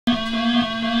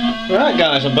Right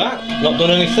guys, I'm back. Not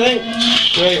done anything.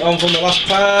 Straight on from the last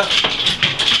part.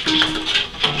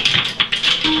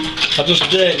 I just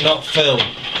did it, not film.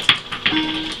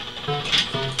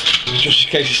 Just in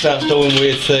case it starts doing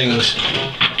weird things.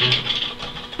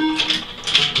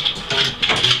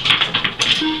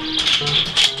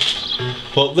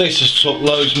 But this has took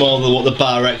loads more than what the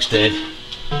Bar X did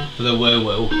for the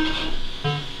WooWoo.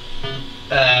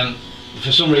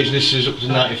 For some reason this is up to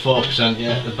 94%,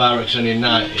 yet the Bar X only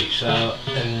 90. So,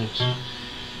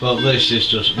 well, this is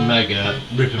just mega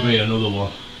ripping me another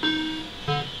one.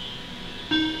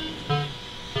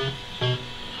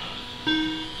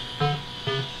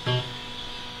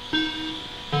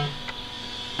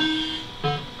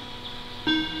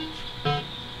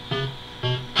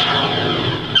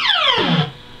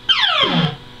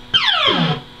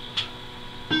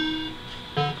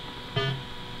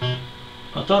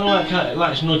 I don't like how it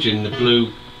likes nudging the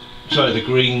the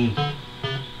green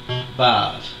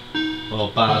bars, or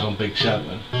bars on Big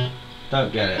 7.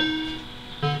 Don't get it.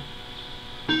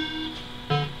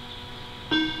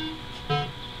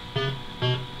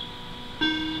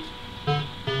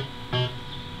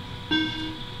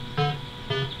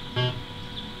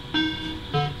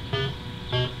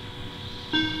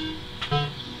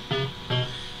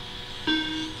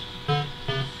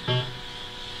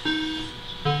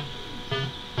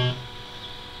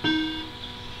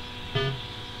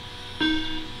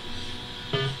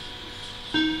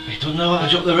 Doesn't know how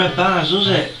to drop the red bars, does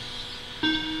it?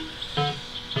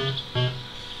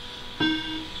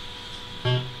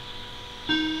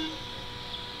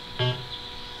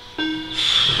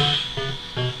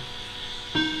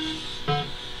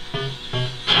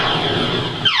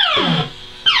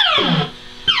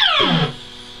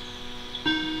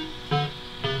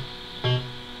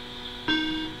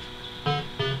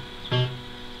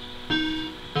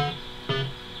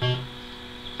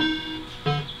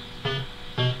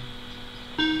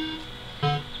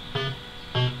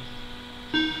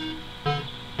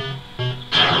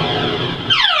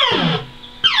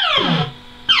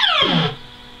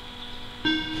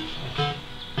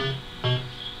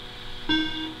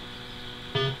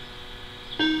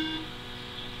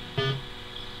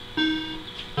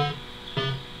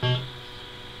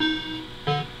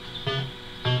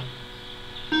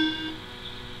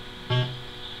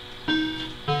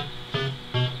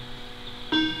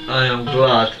 I am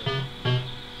glad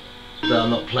that I'm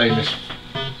not playing this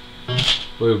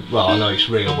with, well, I know it's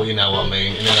real, but you know what I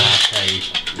mean, in an arcade,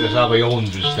 because I'll be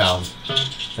hundreds down.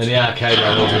 In the arcade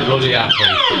I'll be bloody happy.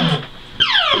 Yeah.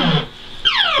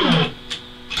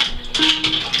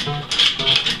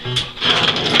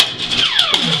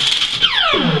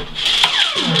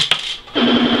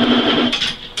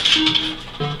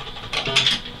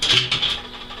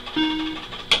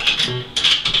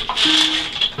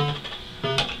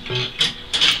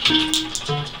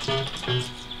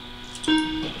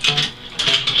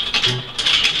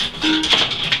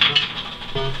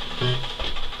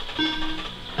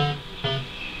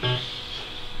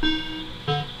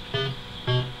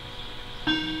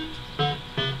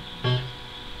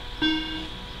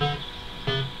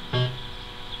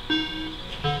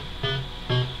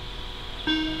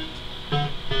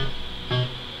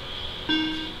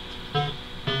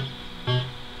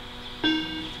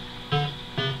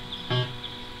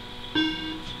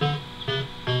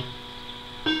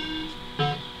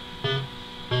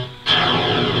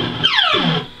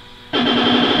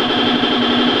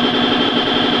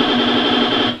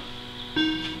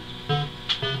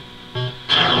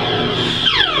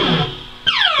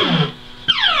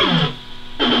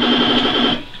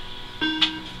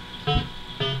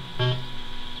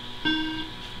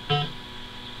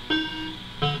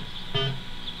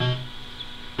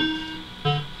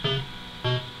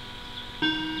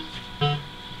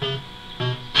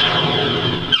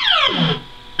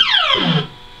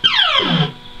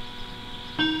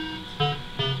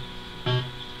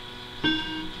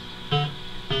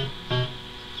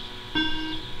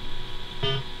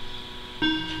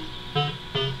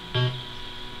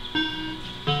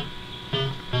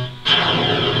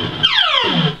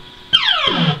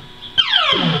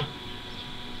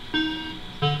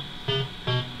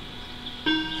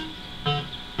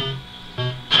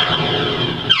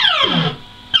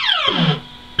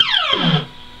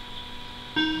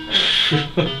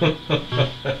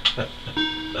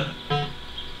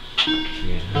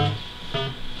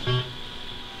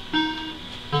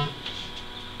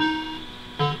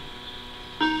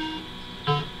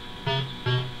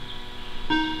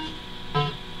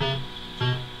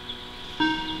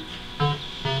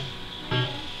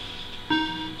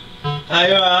 Are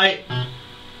you alright?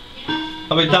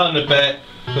 I'll be down a bit.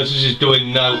 because this is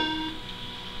doing no.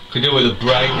 Could do with a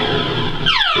break.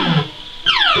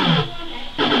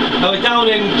 I'll be down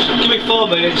in, give me 4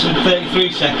 minutes and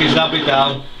 33 seconds, I'll be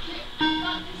down.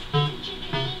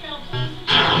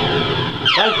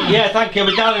 Yeah, thank you, I'll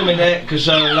be down in a minute, because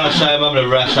like I say, I'm having a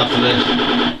rest after this.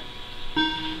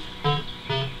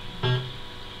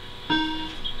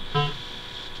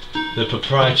 The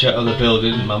proprietor of the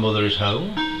building, my mother, is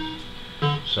home.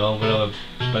 So I'm going to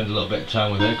spend a little bit of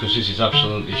time with her, because this is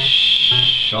absolutely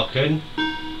shocking.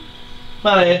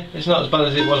 Well, yeah, it's not as bad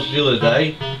as it was the other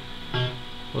day.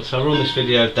 But I'll run this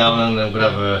video down and I'm going to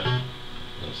have a,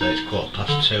 let's say it's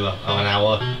 2:15 of an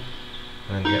hour,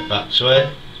 and get back to it.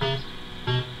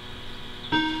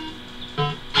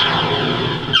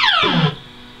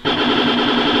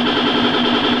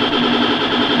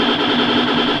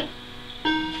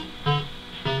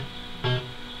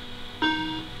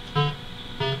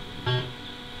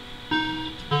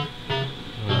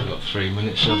 I've got 3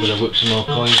 minutes, so I better whip some more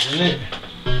coins in it.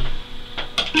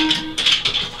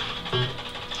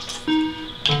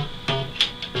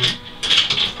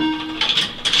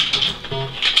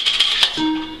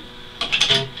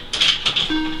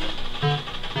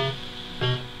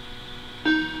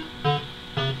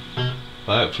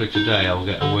 Hopefully today I'll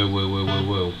get a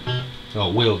WooWoo.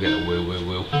 Oh, we'll get a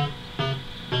WooWoo.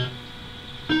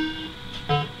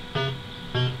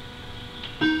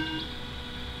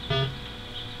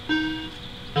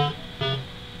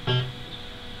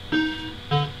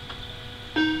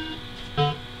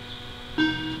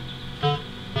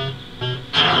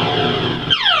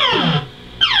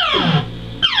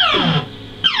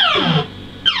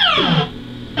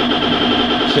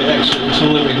 See, it's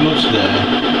unlimited much there.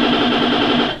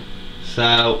 So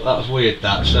that was weird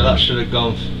that, so that should have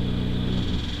gone,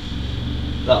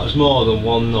 that was more than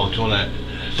one nudge, wasn't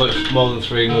it? But more than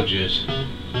 3 nudges.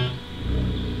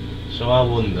 So I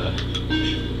wonder.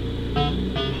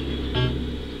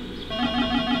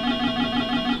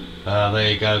 There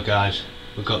you go guys,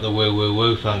 we've got the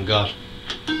WooWoo, thank God.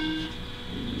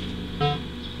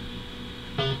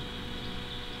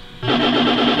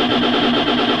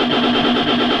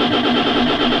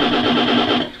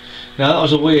 Now that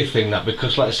was a weird thing that,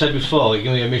 because like I said before, it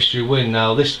gave me a mystery win.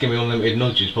 Now this gave me unlimited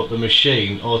nudges, but the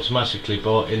machine automatically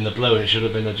bought in the blue and it should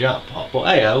have been a jackpot. But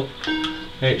hey-oh,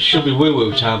 it should be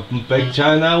WooWoo time, big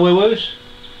time now, WooWoos.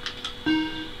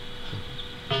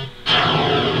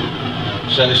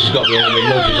 So this has got to be unlimited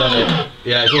nudges, hasn't it?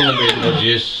 Yeah, it's unlimited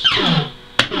nudges.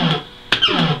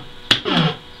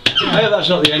 I hope that's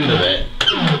not the end of it.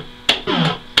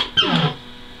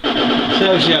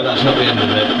 Seriously, I hope that's not the end of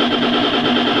it.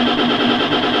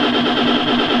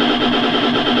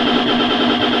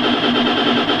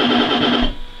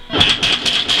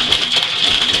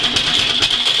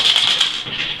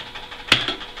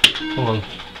 Come on,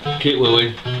 keep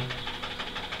wooing.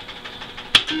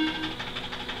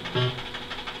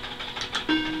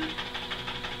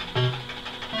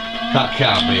 That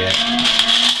can't be it.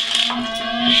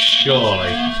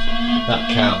 Surely, that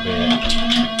can't be it.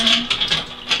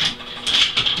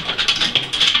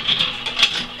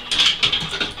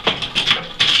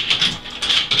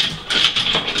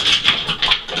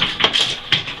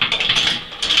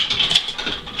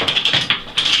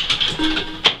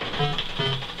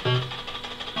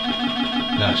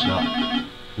 No, it's not.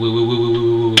 Woo woo woo woo woo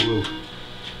woo woo woo.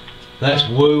 Let's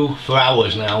woo for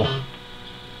hours now.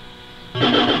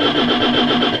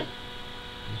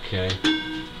 Okay.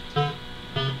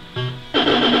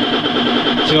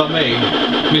 See what I mean?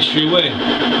 Mystery win.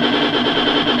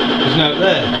 There's no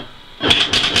there.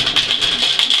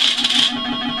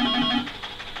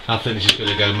 I think this is going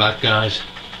to go mad, guys.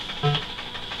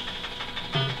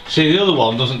 See, the other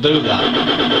one doesn't do that.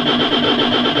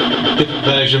 Different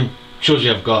version chuzzy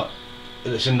I've got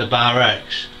that's in the bar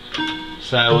X.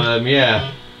 So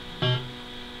yeah.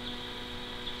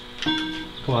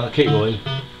 Come on, keep going.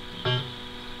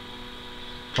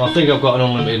 Well, I think I've got an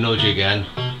unlimited nudge again.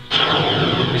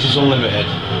 This is unlimited.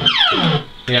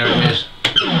 Yeah, it is.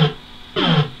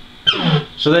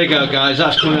 So there you go, guys.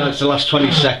 That's coming out to the last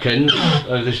 20 seconds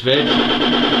of this vid.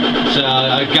 So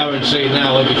I guarantee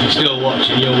now, if you're still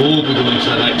watching, you will be going to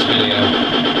the next video.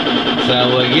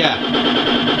 So yeah,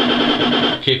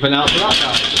 keep an eye out for that,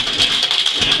 guys.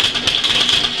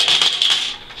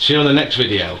 See you on the next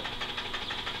video.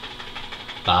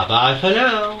 Bye bye for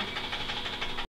now.